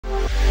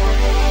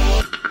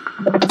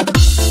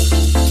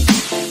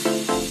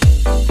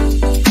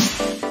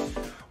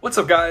What's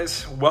up,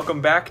 guys?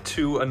 Welcome back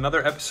to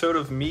another episode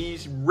of me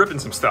ripping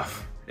some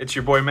stuff. It's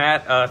your boy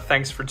Matt.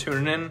 Thanks for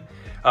tuning in.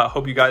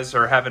 Hope you guys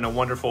are having a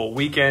wonderful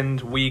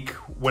weekend, week,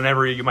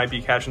 whenever you might be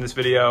catching this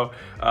video.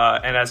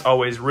 And as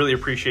always, really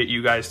appreciate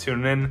you guys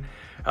tuning in.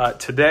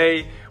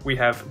 Today, we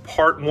have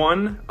part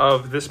one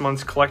of this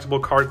month's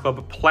Collectible Card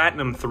Club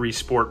Platinum 3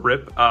 Sport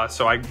Rip.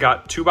 So I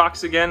got 2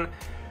 boxes again.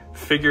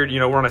 Figured,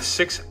 we're on a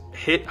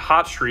 6-hit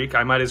hot streak.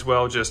 I might as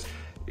well just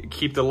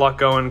keep the luck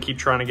going, keep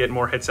trying to get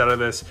more hits out of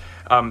this.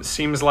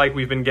 Seems like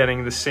we've been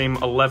getting the same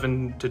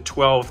 11 to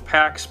 12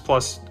 packs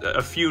plus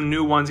a few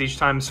new ones each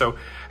time, so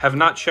have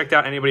not checked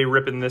out anybody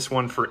ripping this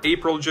one for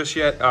April just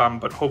yet,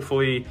 but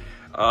hopefully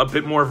a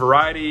bit more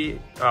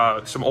variety,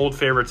 some old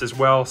favorites as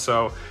well.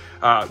 So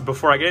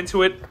before I get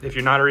into it, if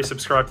you're not already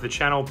subscribed to the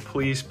channel,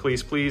 please,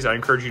 I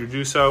encourage you to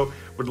do so.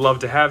 Would love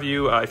to have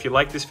you. If you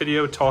like this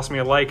video, toss me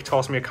a like,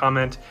 toss me a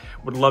comment.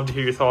 Would love to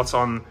hear your thoughts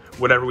on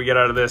whatever we get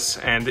out of this,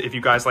 and if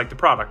you guys like the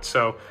product.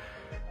 So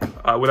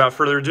without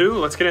further ado,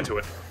 let's get into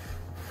it.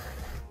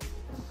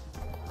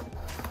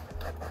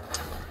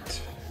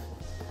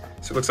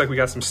 So it looks like we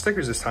got some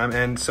stickers this time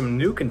and some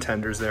new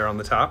contenders there on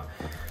the top.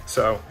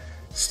 So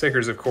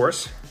stickers, of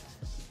course.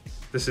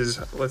 This is,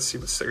 let's see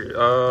what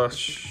sticker,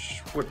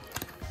 what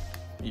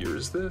year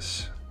is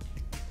this?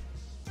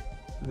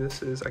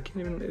 This is, I can't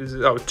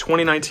even, oh,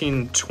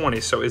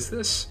 2019-20. So is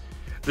this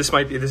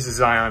is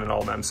Zion and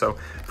all them. So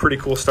pretty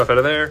cool stuff out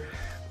of there.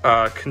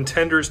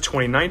 Contenders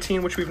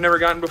 2019, which we've never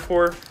gotten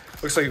before.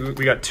 Looks like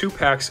we got 2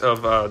 packs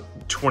of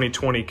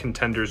 2020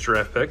 Contenders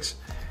draft picks.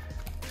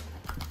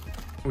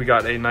 We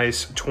got a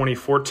nice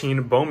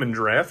 2014 Bowman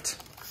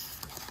draft.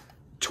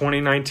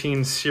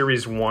 2019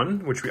 Series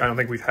 1, which I don't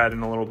think we've had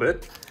in a little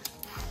bit.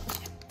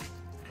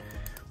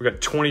 We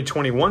got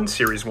 2021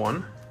 Series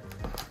 1.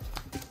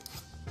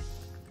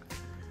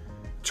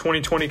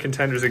 2020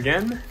 Contenders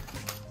again.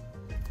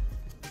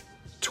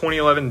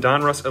 2011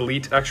 Donruss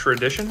Elite Extra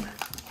Edition.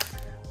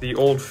 The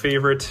old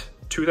favorite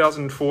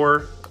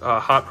 2004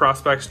 Hot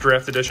Prospects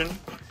Draft Edition.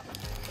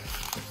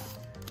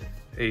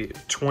 A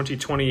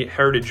 2020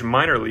 Heritage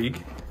Minor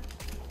League.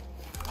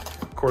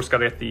 Of course, got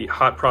to get the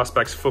Hot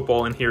Prospects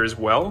football in here as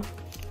well.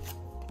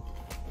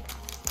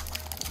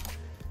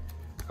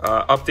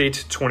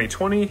 Update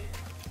 2020.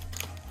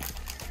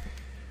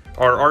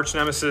 Our arch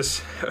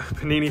nemesis,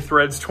 Panini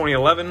Threads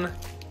 2011.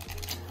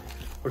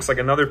 Looks like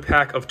another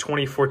pack of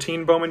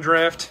 2014 Bowman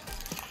Draft.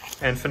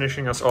 And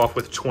finishing us off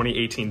with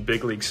 2018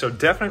 Big League. So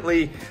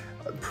definitely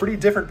a pretty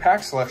different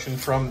pack selection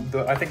from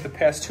I think the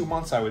past 2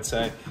 months, I would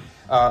say.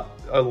 A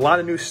lot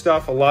of new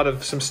stuff,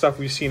 some stuff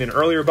we've seen in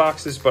earlier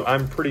boxes, but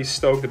I'm pretty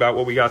stoked about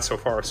what we got so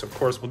far. So of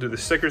course we'll do the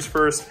stickers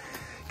first,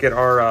 get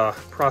our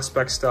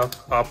prospect stuff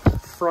up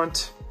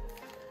front.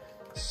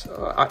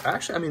 So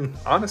I mean,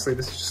 honestly,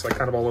 this is just like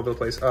kind of all over the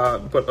place.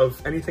 But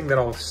of anything that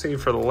I'll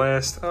save for the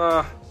last,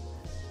 no,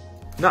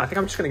 I think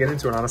I'm just gonna get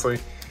into it,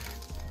 honestly.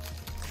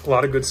 A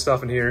lot of good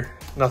stuff in here.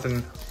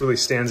 Nothing really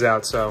stands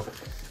out. So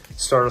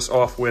start us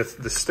off with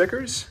the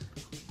stickers.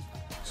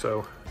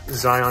 So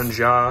Zion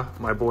Ja,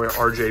 my boy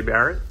RJ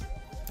Barrett.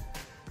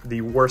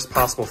 The worst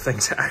possible thing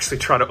to actually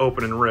try to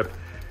open and rip.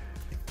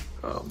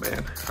 Oh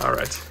man, all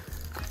right.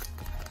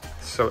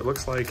 So it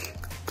looks like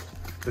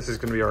this is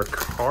gonna be our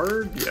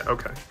card. Yeah,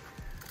 okay.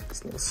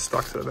 It's a little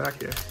stuck to the back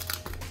here.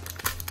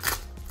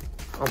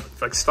 Oh,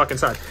 it's like stuck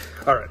inside.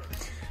 All right.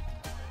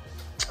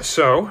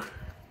 So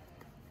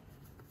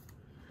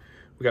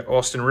we got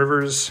Austin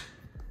Rivers,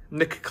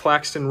 Nick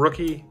Claxton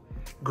rookie,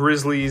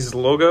 Grizzlies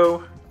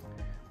logo,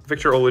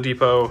 Victor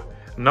Oladipo,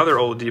 another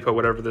Oladipo,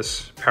 whatever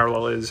this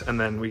parallel is, and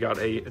then we got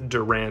a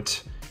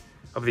Durant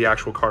of the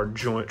actual card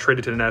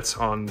traded to the Nets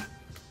on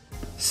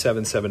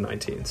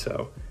 7/7/19.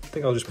 So I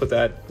think I'll just put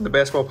that in the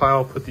basketball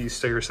pile, put these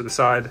stickers to the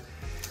side,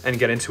 and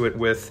get into it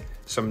with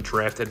some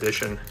draft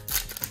edition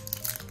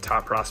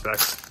top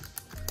prospects.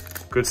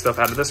 Good stuff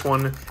out of this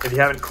one. If you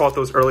haven't caught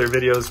those earlier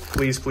videos,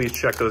 please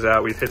check those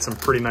out. We've hit some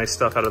pretty nice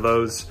stuff out of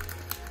those.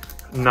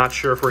 Not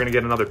sure if we're gonna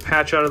get another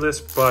patch out of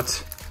this,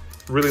 but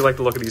really like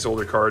the look of these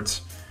older cards.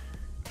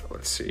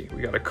 Let's see,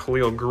 we got a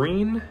Khalil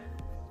Green,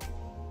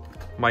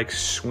 Mike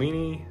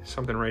Sweeney,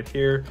 something right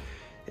here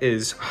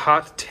is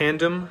Hot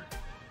Tandem,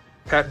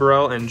 Pat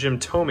Burrell and Jim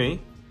Thome.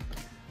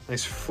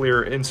 Nice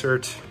Fleer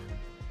insert,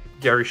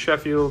 Gary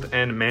Sheffield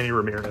and Manny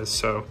Ramirez.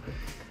 So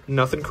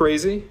nothing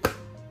crazy.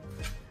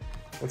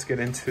 Let's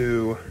get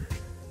into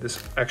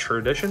this extra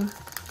edition,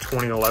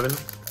 2011.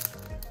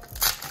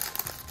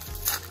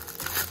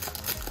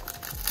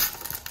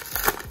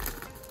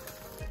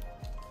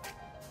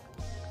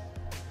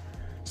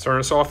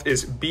 Starting us off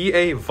is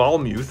B.A.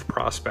 Volmuth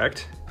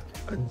prospect,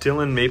 a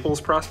Dylan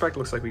Maples prospect.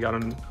 Looks like we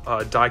got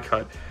a die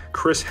cut.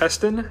 Chris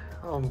Heston,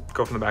 I'll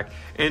go from the back.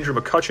 Andrew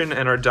McCutcheon,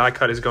 and our die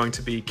cut is going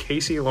to be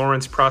Casey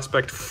Lawrence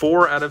prospect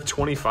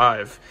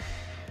 4/25.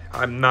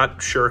 I'm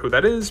not sure who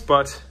that is,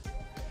 but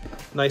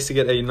nice to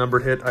get a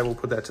numbered hit. I will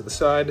put that to the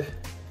side.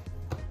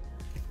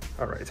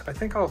 All right, I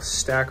think I'll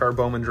stack our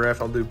Bowman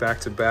draft. I'll do back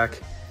to back.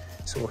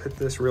 So we'll hit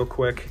this real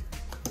quick.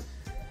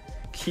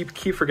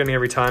 keep forgetting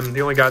every time.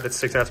 The only guy that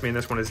sticks out to me in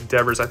this one is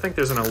Devers. I think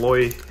there's an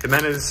Eloy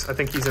Jimenez. I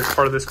think he's a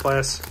part of this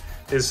class.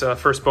 His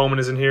first Bowman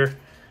is in here.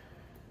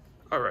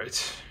 All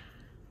right.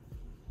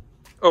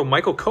 Oh,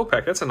 Michael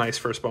Kopech. That's a nice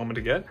first Bowman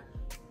to get.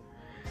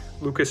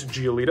 Lucas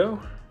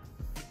Giolito.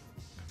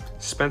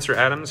 Spencer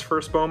Adams,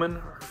 first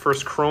Bowman.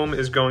 First Chrome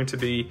is going to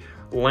be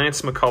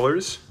Lance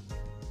McCullers.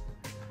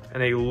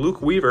 And a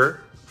Luke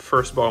Weaver,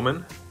 first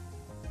Bowman.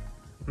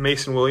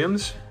 Mason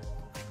Williams.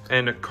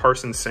 And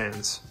Carson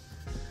Sands.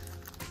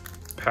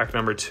 Pack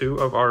number 2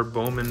 of our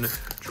Bowman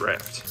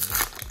draft.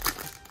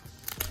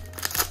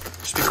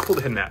 Just be cool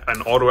to hit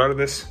an auto out of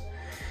this.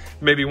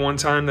 Maybe one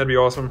time, that'd be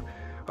awesome.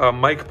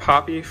 Mike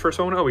Poppy, first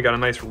Bowman. Oh, we got a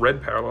nice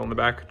red parallel in the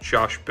back.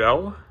 Josh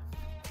Bell.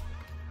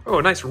 Oh,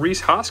 a nice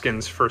Reese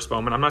Hoskins, first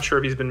Bowman. I'm not sure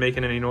if he's been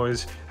making any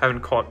noise.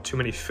 Haven't caught too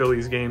many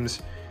Phillies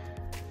games.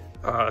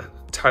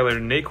 Tyler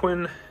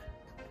Naquin.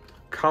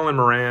 Colin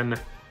Moran.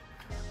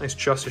 Nice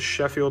Justice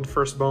Sheffield,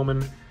 first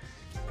Bowman.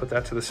 Put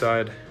that to the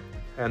side.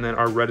 And then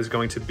our red is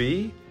going to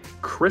be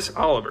Chris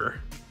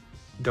Oliver.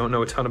 Don't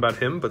know a ton about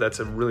him, but that's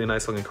a really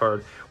nice looking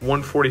card.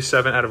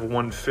 147 out of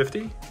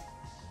 150.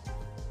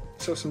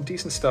 So some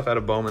decent stuff out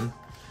of Bowman.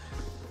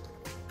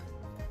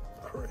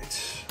 All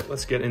right,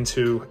 let's get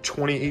into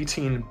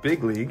 2018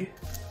 Big League.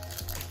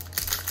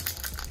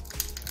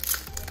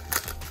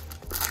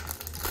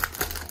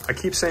 I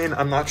keep saying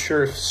I'm not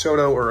sure if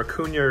Soto or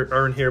Acuna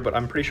are in here, but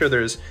I'm pretty sure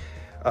there's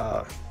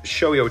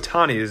Shohei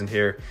Ohtani is in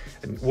here.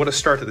 And what a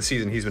start to the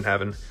season he's been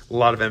having. A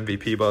lot of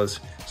MVP buzz.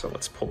 So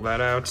let's pull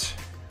that out.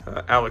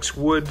 Alex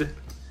Wood,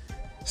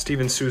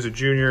 Steven Souza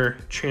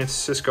Jr., Chance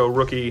Sisco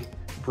rookie,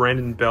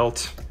 Brandon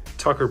Belt,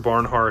 Tucker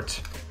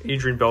Barnhart,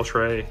 Adrian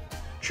Beltre,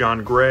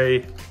 John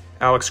Gray,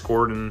 Alex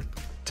Gordon,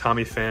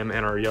 Tommy Pham,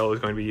 and our yellow is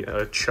going to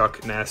be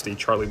Chuck Nasty,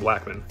 Charlie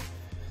Blackmon.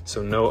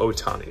 So no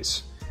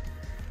Ohtanis.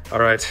 All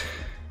right.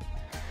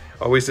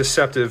 Always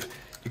deceptive.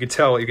 You could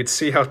tell, you could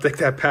see how thick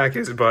that pack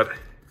is, but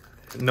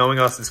knowing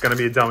us, it's going to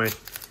be a dummy.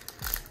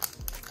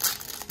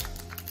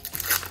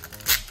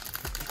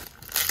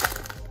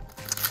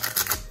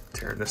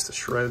 Tearing this to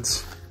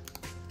shreds.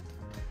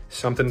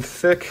 Something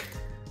thick.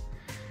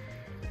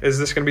 Is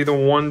this going to be the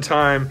one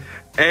time?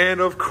 And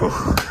of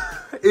course,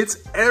 it's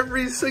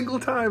every single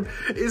time.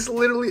 It's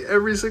literally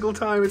every single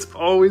time. It's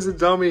always a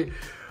dummy.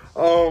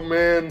 Oh,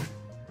 man.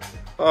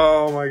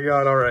 Oh, my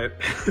God. All right.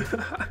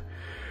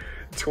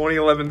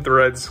 2011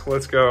 Threads.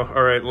 Let's go.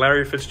 All right.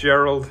 Larry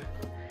Fitzgerald.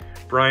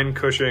 Brian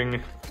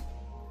Cushing.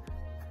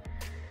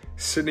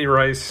 Sidney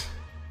Rice.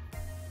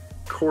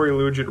 Corey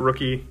Luget,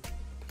 rookie.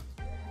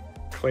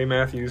 Clay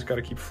Matthews. Got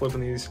to keep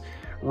flipping these.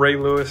 Ray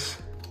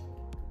Lewis.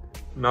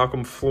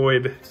 Malcolm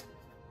Floyd.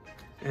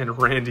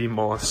 And Randy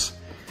Moss.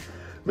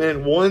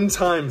 Man, one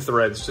time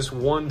Threads. Just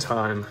one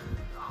time.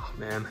 Oh,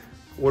 man.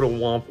 What a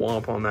womp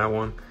womp on that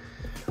one.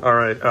 All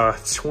right.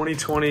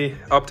 2020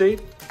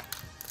 update.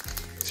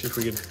 Let's see if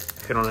we could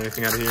hit on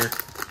anything out of here.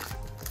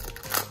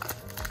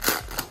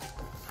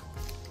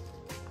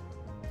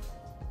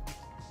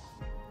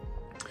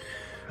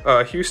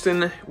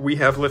 Houston, we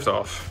have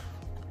liftoff.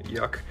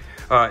 Yuck.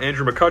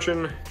 Andrew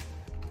McCutchen,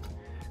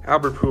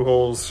 Albert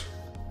Pujols,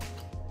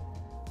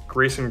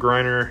 Grayson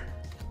Griner,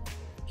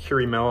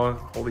 Kiri Mella,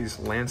 all these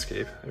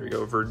landscape. There we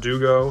go.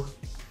 Verdugo,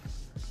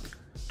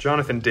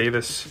 Jonathan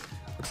Davis.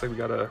 Looks like we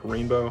got a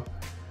rainbow.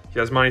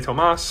 Yasmani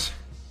Tomas,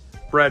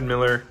 Brad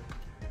Miller.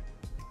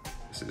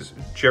 This is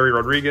Jerry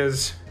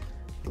Rodriguez,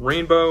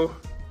 rainbow,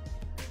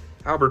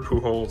 Albert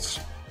Pujols,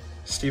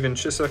 Steven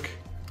Chiswick,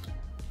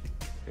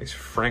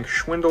 Frank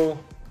Schwindel,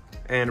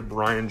 and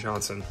Brian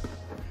Johnson.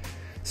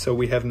 So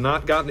we have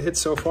not gotten a hit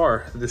so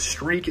far. The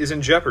streak is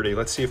in jeopardy.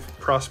 Let's see if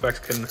prospects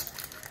can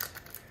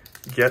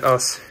get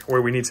us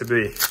where we need to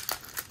be.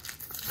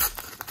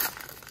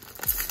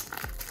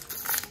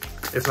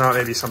 If not,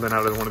 maybe something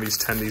out of one of these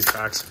tendies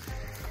packs.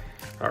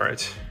 All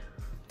right.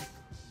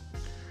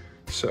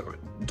 So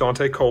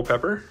Dante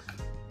Culpepper,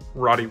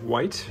 Roddy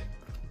White,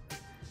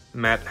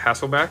 Matt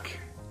Hasselbeck,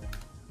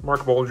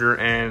 Mark Bolger,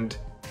 and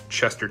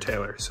Chester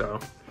Taylor. So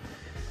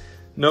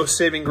no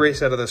saving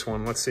grace out of this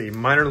one. Let's see,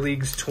 Minor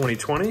Leagues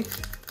 2020. I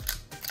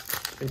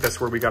think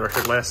that's where we got our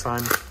hit last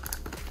time.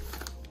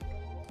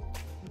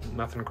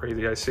 Nothing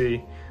crazy I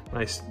see.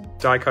 Nice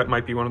die cut,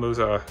 might be one of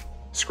those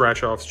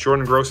scratch offs.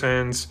 Jordan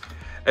Grosshands,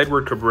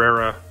 Edward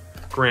Cabrera,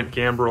 Grant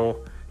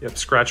Gambrell. Yep,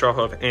 scratch off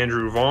of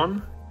Andrew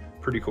Vaughn.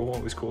 Pretty cool,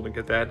 always cool to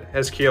get that.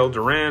 Ezequiel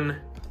Duran,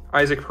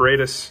 Isaac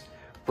Paredes,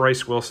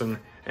 Bryce Wilson,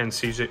 and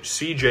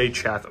CJ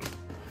Chatham.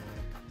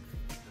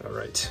 All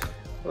right,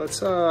 let's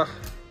see. I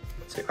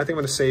think I'm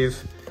gonna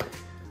save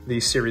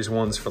the Series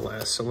 1s for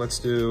last. So let's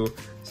do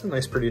some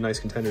pretty nice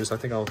contenders. I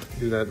think I'll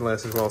do that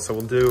last as well. So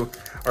we'll do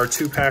our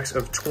 2 packs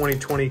of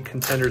 2020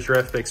 Contenders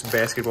Draft Picks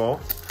Basketball.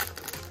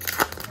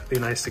 Be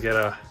nice to get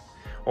a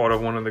auto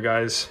of one of the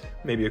guys,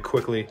 maybe a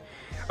quickly.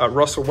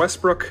 Russell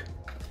Westbrook,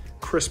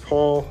 Chris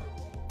Paul.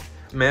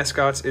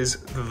 Mascots is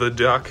the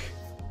Duck.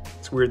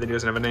 It's weird that he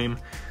doesn't have a name.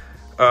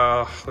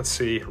 Let's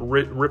see,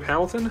 Rip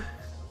Hamilton,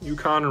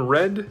 UConn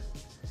Red,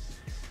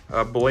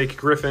 Blake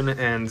Griffin,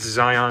 and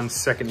Zion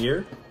second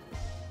year.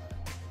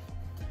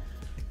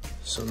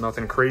 So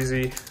nothing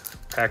crazy.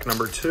 Pack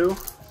number 2.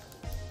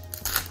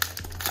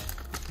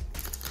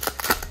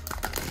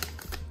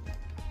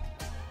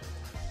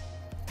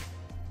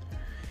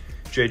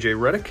 JJ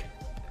Redick,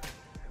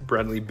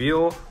 Bradley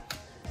Beal,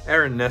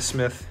 Aaron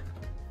Nesmith.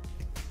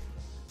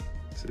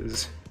 This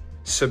is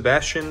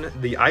Sebastian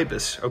the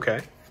Ibis. Okay,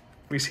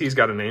 at least he's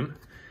got a name.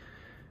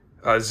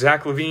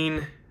 Zach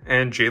LaVine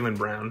and Jaylen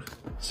Brown.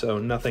 So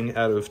nothing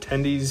out of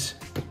Tendies.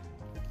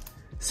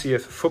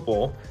 CF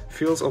Football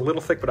feels a little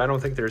thick, but I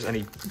don't think there's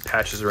any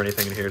patches or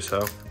anything in here,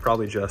 so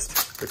probably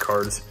just the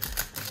cards.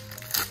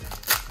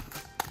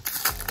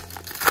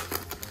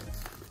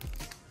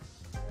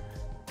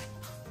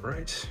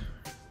 Right.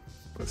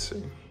 Let's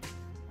see.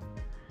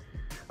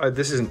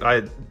 This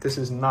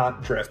is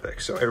not draft pick,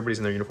 so everybody's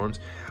in their uniforms.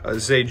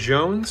 Zay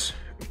Jones,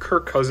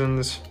 Kirk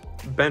Cousins,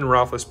 Ben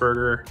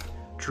Roethlisberger,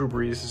 Drew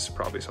Brees. This is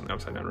probably something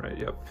upside down, right?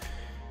 Yep.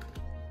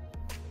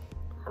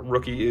 Our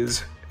rookie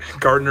is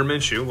Gardner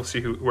Minshew. We'll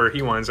see where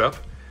he winds up.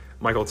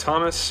 Michael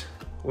Thomas,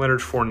 Leonard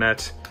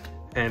Fournette,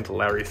 and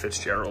Larry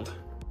Fitzgerald.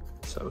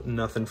 So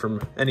nothing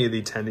from any of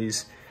the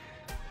attendees.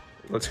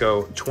 Let's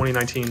go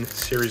 2019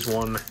 Series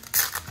 1.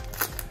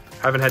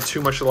 Haven't had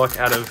too much luck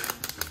out of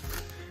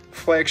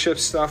flagship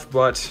stuff,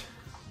 but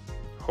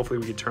hopefully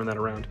we can turn that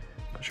around.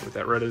 Not sure what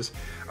that red is.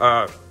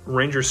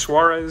 Ranger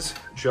Suarez,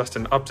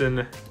 Justin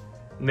Upton,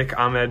 Nick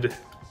Ahmed,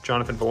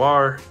 Jonathan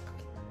Villar,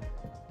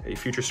 a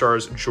Future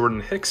Stars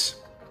Jordan Hicks,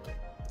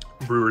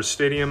 Brewers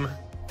Stadium,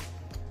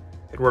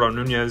 Eduardo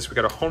Nunez. We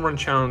got a home run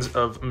challenge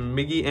of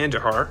Miggy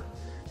Andujar,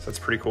 so that's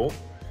pretty cool.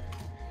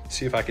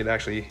 See if I could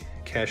actually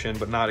cash in,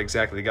 but not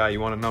exactly the guy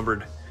you want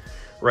numbered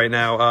right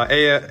now.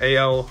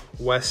 AL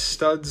West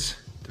Studs,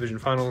 Division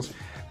Finals.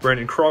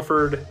 Brandon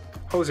Crawford,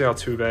 Jose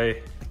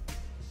Altuve,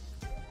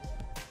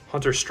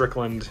 Hunter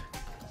Strickland,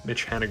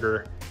 Mitch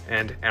Haniger,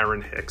 and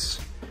Aaron Hicks.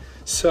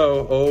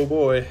 So, oh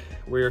boy,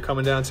 we are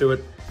coming down to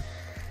it.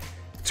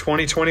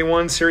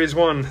 2021 Series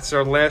 1. It's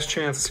our last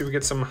chance. Let's see if we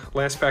get some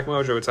last pack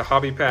mojo. It's a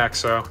hobby pack,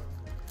 so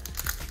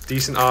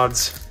decent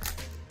odds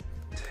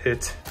to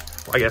hit,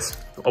 well, I guess,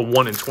 a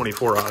 1 in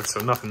 24 odds,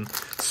 so nothing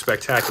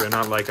spectacular,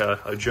 not like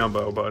a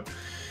jumbo, but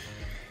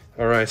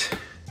all right.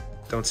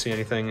 Don't see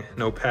anything,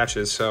 no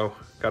patches, so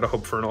gotta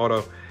hope for an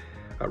auto.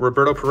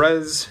 Roberto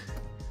Perez,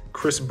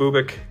 Chris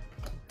Bubik,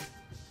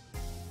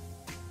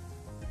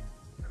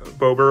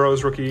 Bo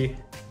Burrows rookie,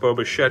 Bo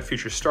Bichette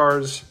Future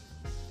Stars,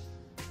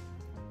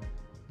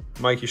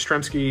 Mike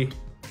Yastrzemski,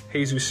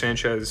 Jesus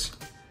Sanchez,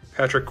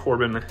 Patrick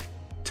Corbin,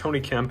 Tony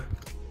Kemp,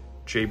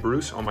 Jay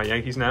Bruce on my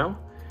Yankees now.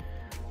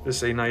 This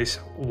is a nice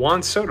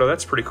Juan Soto.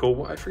 That's pretty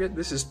cool. I forget,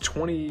 this is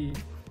 20,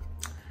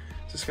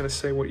 just gonna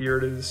say what year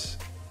it is.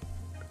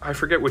 I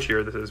forget which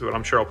year this is, but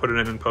I'm sure I'll put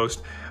it in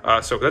post.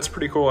 So that's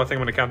pretty cool. I think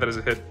I'm gonna count that as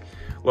a hit.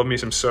 Love me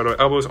some Soto.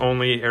 Elbows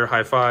only, air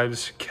high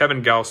fives,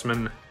 Kevin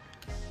Gausman,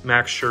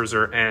 Max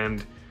Scherzer,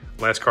 and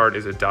last card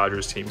is a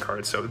Dodgers team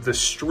card. So the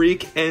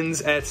streak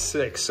ends at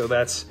 6. So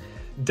that's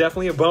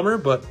definitely a bummer,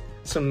 but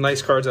some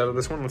nice cards out of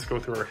this one. Let's go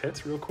through our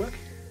hits real quick.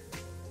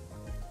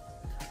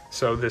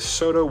 So this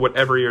Soto,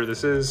 whatever year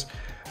this is,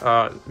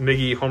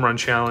 Miggy Home Run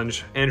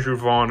Challenge, Andrew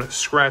Vaughn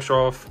Scratch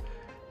Off,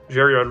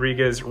 Jerry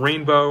Rodriguez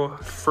Rainbow,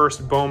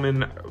 first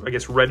Bowman, I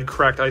guess red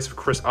cracked ice of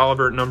Chris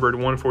Oliver, numbered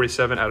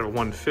 147 out of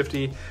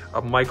 150,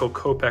 a Michael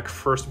Kopech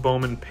first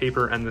Bowman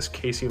paper, and this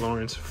Casey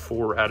Lawrence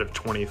 4 out of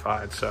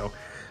 25. So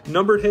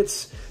numbered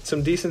hits,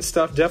 some decent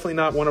stuff. Definitely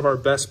not one of our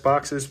best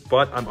boxes,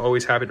 but I'm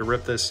always happy to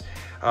rip this.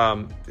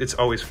 It's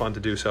always fun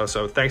to do so.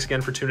 So thanks again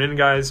for tuning in,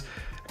 guys,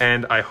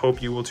 and I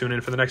hope you will tune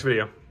in for the next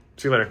video.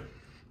 See you later.